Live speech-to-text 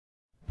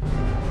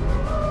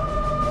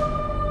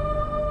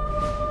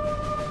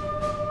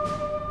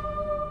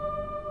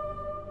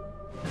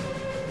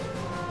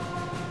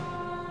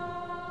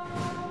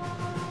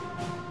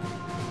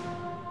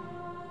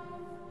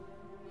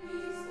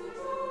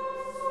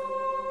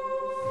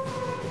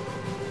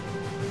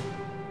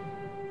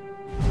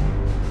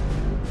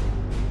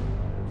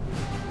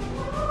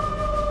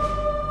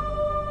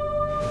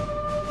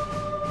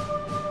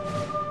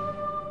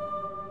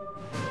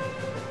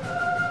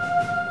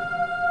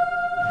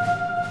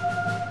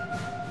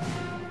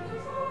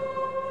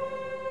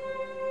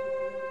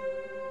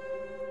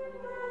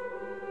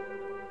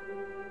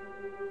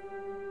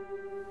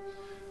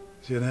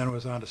See, and then it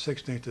was on the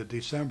 16th of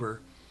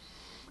December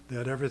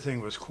that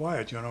everything was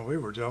quiet. We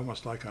were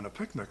almost like on a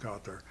picnic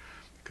out there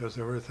because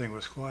everything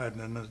was quiet.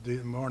 And then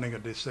the morning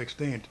of the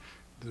 16th,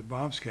 the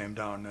bombs came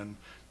down, and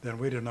then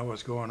we didn't know what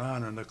was going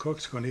on, and the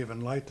cooks couldn't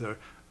even light the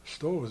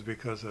stoves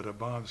because of the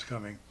bombs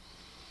coming.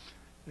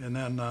 And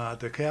then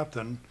the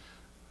Captain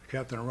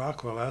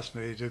Rockwell, asked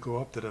me to go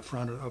up to the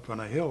front, up on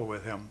a hill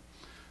with him.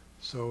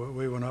 So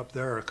we went up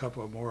there, a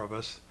couple more of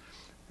us,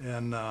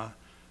 and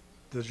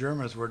the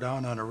Germans were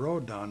down on the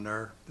road down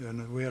there,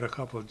 and we had a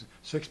couple of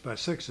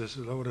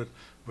 6x6s loaded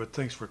with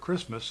things for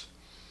Christmas,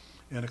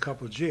 and a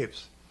couple of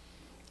Jeeps.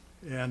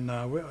 And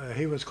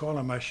he was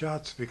calling my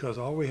shots because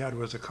all we had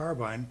was a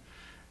carbine,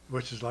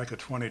 which is like a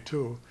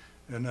 22,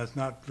 and that's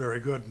not very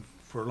good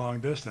for long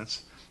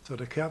distance. So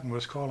the captain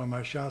was calling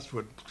my shots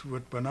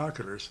with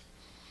binoculars.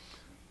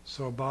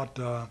 So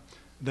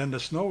then the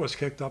snow was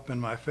kicked up in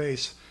my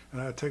face, and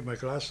I had to take my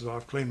glasses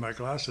off, clean my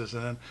glasses,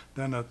 and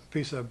then a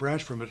piece of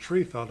branch from a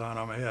tree fell down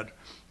on my head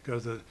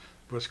because it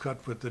was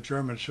cut with the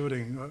German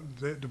shooting.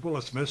 The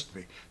bullets missed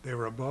me. They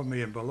were above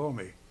me and below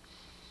me.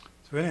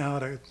 So anyhow,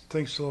 the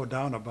thing slowed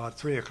down about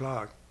 3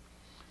 o'clock.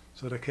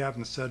 So the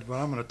captain said,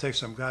 well, I'm going to take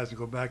some guys and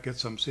go back,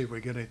 see if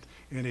we get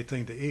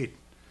anything to eat.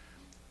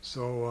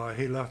 So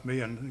he left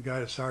me and the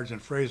guy,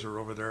 Sergeant Fraser,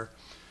 over there,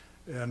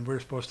 and we were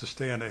supposed to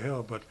stay on the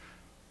hill, but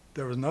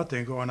there was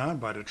nothing going on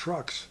by the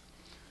trucks.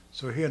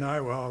 So he and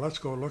I, well, let's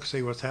go look,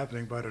 see what's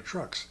happening by the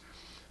trucks.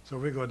 So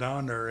we go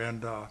down there,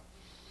 and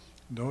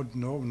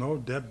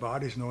no dead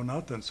bodies, no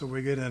nothing. So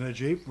we get in a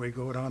Jeep, we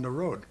go down the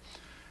road.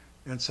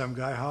 And some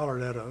guy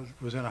hollered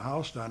was in a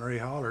house down there, he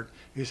hollered.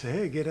 He said,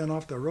 hey, get in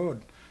off the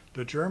road.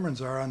 The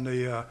Germans are on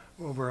the,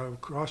 over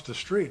across the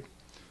street.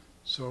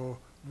 So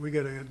we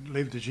get to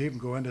leave the Jeep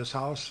and go in this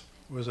house.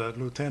 There was a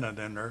lieutenant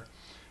in there.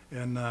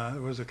 And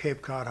it was a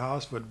Cape Cod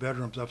house with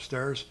bedrooms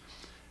upstairs.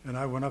 And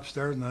I went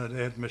upstairs, and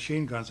they had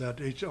machine guns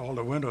at all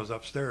the windows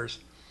upstairs.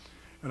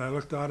 And I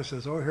looked out and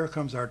says, oh, here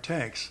comes our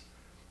tanks.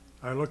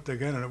 I looked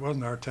again, and it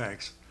wasn't our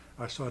tanks.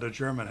 I saw the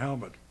German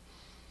helmet.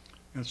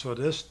 And so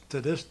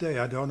to this day,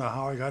 I don't know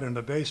how I got in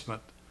the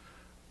basement,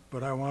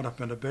 but I wound up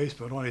in the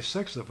basement. Only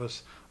 6 of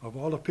us, of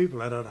all the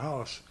people at that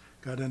house,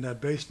 got in that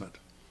basement.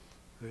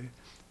 See?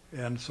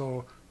 And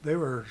so they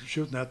were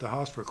shooting at the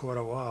house for quite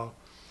a while.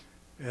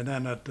 And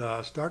then it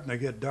starting to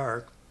get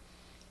dark,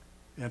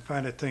 and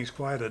finally things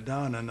quieted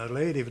down, and the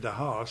lady of the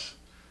house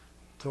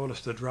told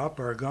us to drop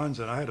our guns,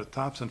 and I had a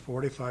Thompson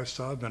 45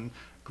 sub and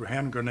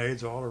hand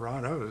grenades all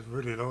around. I was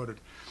really loaded.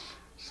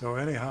 So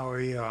anyhow,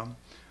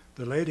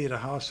 the lady of the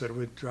house said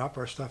we'd drop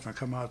our stuff and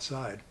come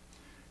outside.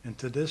 And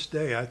to this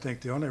day, I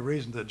think the only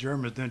reason the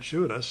Germans didn't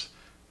shoot us,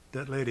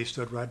 that lady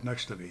stood right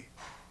next to me.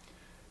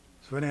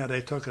 So anyhow,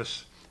 they took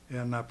us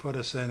and put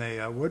us in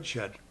a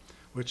woodshed,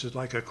 which is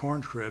like a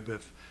corn crib,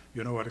 if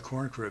you know what a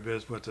corn crib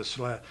is, with the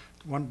slat,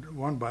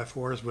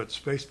 1x4s with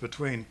space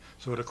between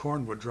so the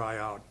corn would dry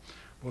out.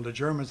 Well, the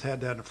Germans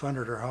had that in front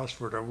of their house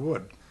for their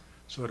wood,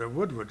 so the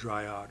wood would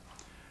dry out.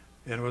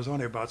 And it was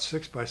only about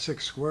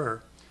 6x6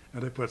 square,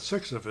 and they put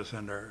 6 of us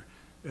in there.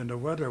 And the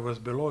weather was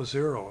below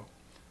 0,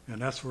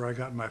 and that's where I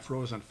got my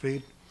frozen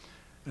feet.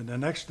 And the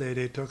next day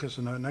they took us,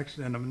 and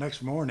the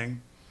next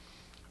morning,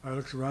 I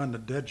looked around, the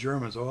dead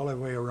Germans all the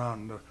way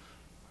around,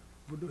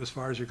 as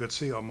far as you could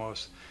see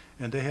almost.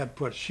 And they had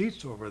put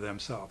sheets over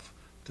themselves,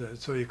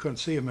 so you couldn't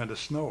see them in the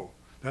snow.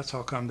 That's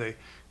how come they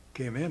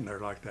came in there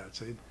like that,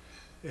 see?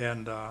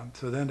 And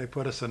so then they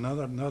put us in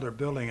another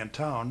building in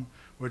town,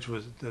 which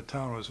was, the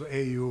town was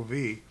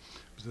AUV. It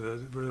was a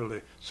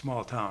really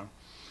small town.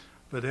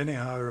 But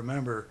anyhow, I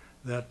remember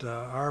that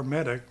our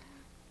medic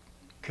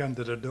came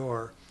to the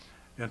door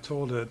and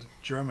told a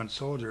German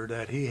soldier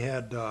that he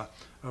had a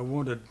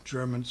wounded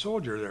German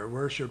soldier there.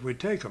 Where should we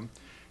take him?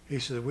 He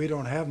said, we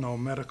don't have no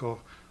medical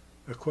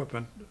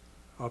equipment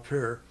up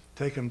here.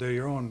 Take him to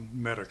your own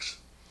medics.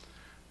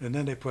 And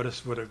then they put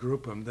us with a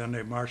group of them. Then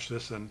they marched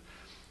us, and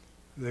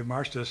they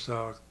marched us,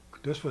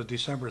 this was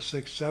December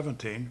 6,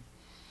 17.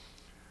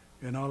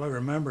 And all I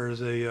remember is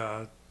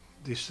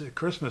this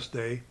Christmas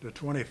Day, the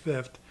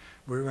 25th,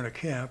 we were in a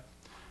camp,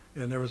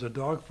 and there was a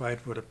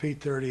dogfight with a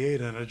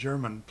P-38 and a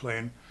German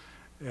plane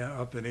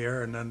up in the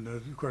air, and then,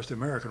 of course, the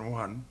American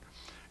won.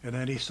 And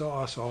then he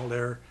saw us all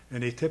there,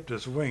 and he tipped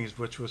his wings,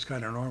 which was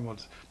kind of normal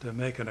to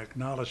make an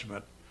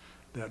acknowledgement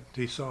that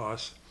he saw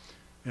us.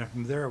 And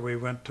from there we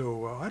went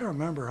to, I don't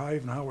remember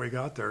how we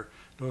got there,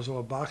 those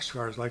old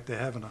boxcars like they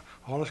have in a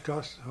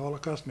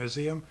Holocaust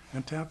Museum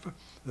in Tampa.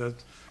 They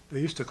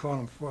used to call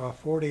them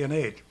 40 and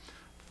 8.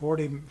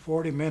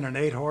 40 men and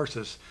 8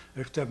 horses,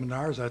 except in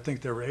ours I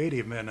think there were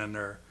 80 men in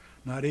there.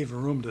 Not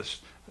even room to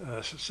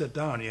sit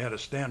down, you had to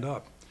stand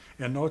up.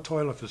 And no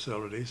toilet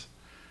facilities.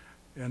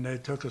 And they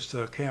took us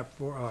to Camp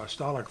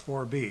Stalag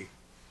 4B.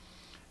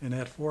 And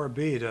at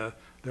 4B,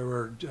 there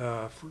were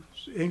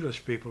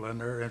English people in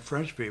there and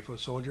French people,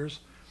 soldiers,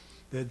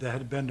 that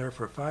had been there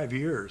for 5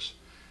 years.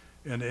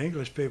 And the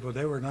English people,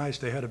 they were nice.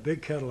 They had a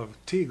big kettle of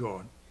tea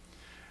going.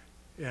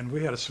 And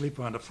we had to sleep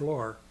on the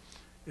floor.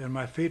 And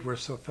my feet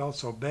felt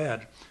so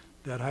bad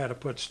that I had to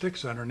put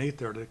sticks underneath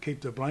there to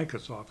keep the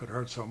blankets off. It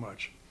hurt so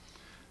much.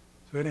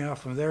 So anyhow,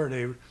 from there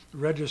they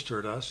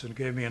registered us and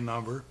gave me a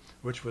number,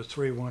 which was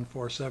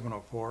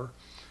 314704.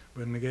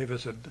 When they gave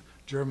us a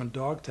German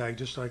dog tag,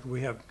 just like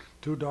we have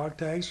 2 dog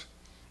tags.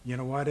 You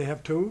know why they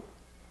have 2?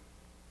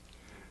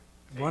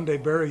 One they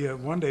bury you,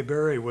 one they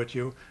bury with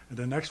you, and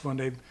the next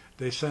one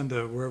they send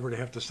to wherever they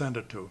have to send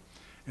it to.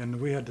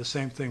 And we had the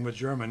same thing with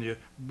German. You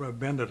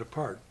bend it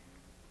apart.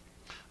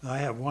 I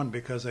have one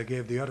because I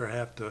gave the other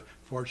half to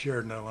Fort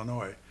Sheridan,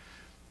 Illinois.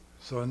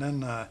 So and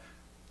then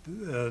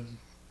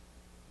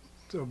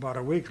so about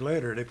a week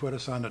later, they put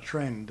us on a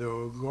train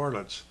to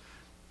Gorlitz,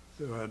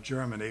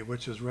 Germany,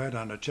 which is right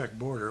on the Czech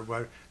border.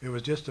 But it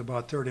was just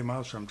about 30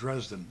 miles from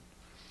Dresden.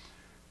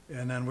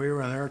 And then we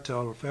were in there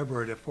till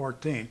February the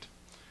 14th,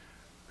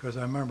 because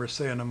I remember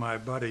saying to my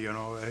buddy, you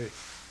know, hey,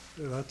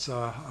 that's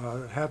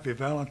a happy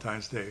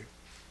Valentine's Day.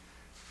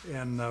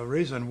 And the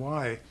reason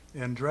why,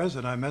 in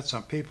Dresden, I met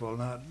some people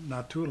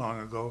not too long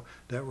ago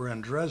that were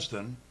in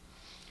Dresden,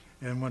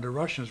 and when the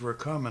Russians were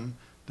coming,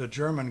 the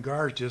German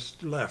guards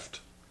just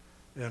left,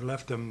 and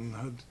left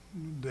them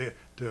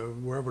to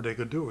wherever they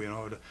could do, you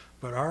know.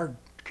 But our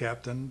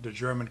captain, the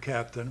German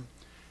captain,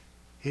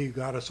 he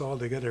got us all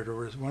together. There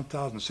was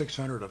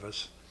 1,600 of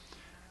us,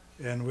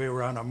 and we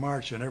were on a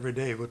march, and every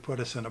day he would put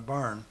us in a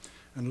barn.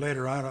 And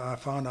later on, I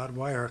found out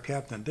why our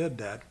captain did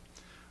that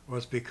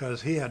was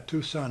because he had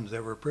 2 sons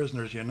that were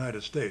prisoners of the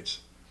United States,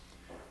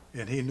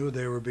 and he knew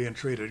they were being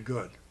treated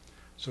good.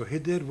 So he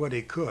did what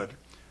he could.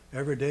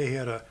 Every day he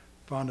had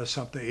found us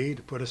something to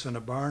eat, put us in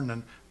a barn,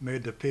 and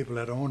made the people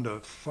that owned the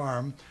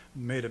farm,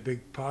 made a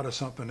big pot of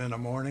something in the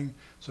morning.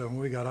 So when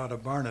we got out of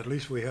the barn, at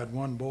least we had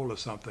one bowl of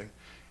something.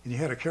 And you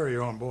had to carry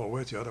your own bowl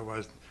with you,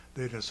 otherwise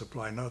they didn't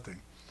supply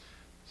nothing.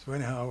 So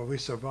anyhow, we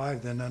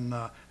survived, and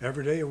then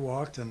every day we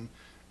walked, and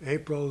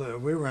April,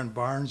 we were in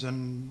barns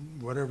and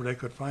whatever they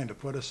could find to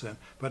put us in,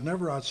 but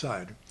never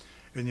outside.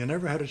 And you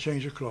never had to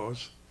change your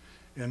clothes,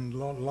 and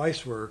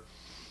lice were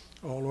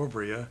all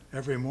over you.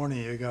 Every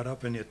morning you got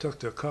up and you took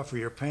the cuff of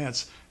your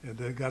pants, and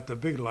they got the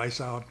big lice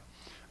out.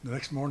 The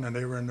next morning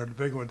they were in the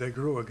big one, they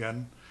grew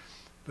again.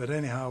 But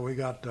anyhow, we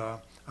got,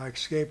 I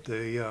escaped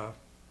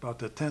about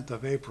the 10th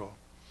of April.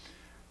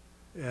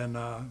 And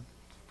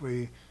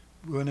we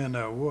went in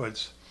the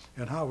woods,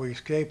 and how we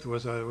escaped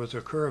was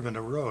a curve in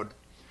the road.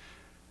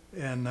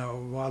 And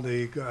while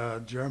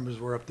the Germans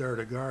were up there,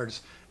 the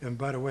guards, and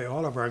by the way,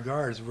 all of our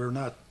guards were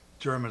not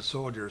German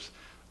soldiers.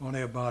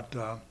 Only about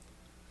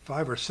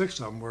 5 or 6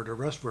 of them were. The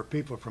rest were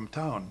people from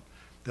town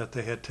that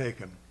they had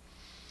taken.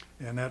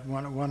 And that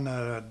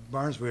one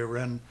barns we were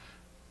in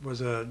was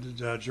a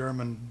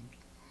German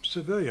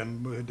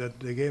civilian that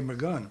they gave him a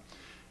gun.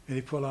 And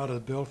he pulled out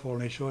his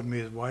billfold and he showed me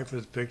his wife,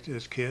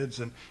 his kids,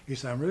 and he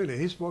said,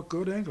 he spoke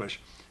good English.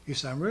 He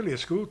said, I'm really a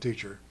school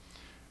teacher.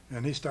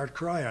 And he started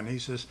crying. He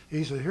said,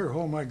 here,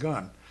 hold my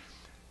gun.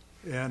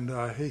 And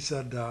he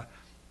said, the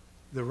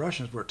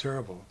Russians were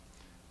terrible.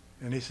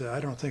 And he said, I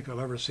don't think I'll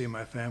ever see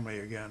my family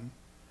again,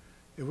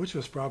 which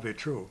was probably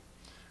true,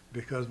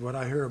 because what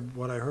I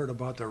heard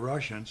about the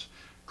Russians,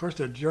 of course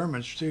the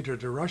Germans treated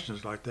the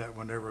Russians like that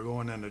when they were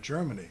going into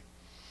Germany.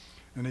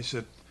 And he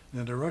said,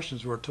 and the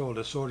Russians were told,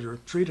 the soldier,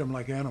 treat them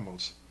like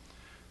animals.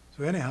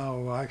 So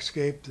anyhow, I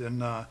escaped,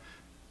 and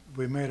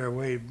we made our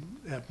way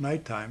at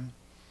nighttime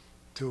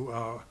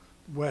to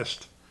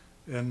west.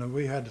 And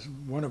we had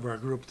one of our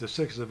group, the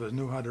 6 of us,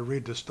 knew how to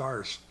read the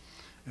stars.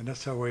 And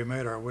that's how we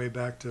made our way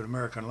back to the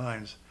American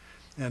lines.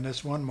 And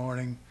this one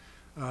morning,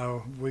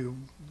 we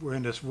were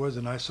in this woods,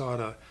 and I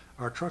saw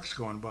our trucks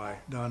going by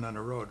down on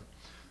the road.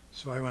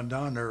 So I went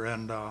down there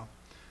and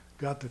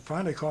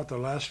finally caught the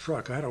last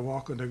truck. I had to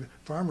walk in the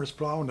farmers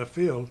plowing the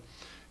field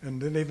and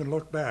didn't even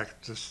look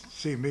back to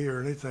see me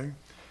or anything.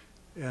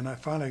 And I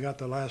finally got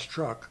the last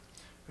truck.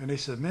 And he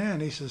said, man,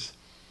 he says,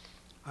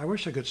 I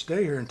wish I could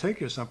stay here and take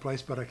you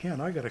someplace, but I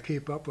can't. I got to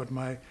keep up with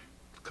my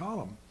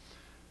column.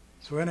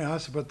 So anyhow, I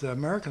said, but the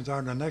Americans are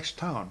in the next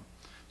town.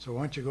 So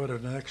why don't you go to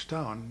the next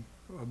town,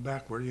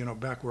 back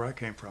where I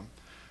came from.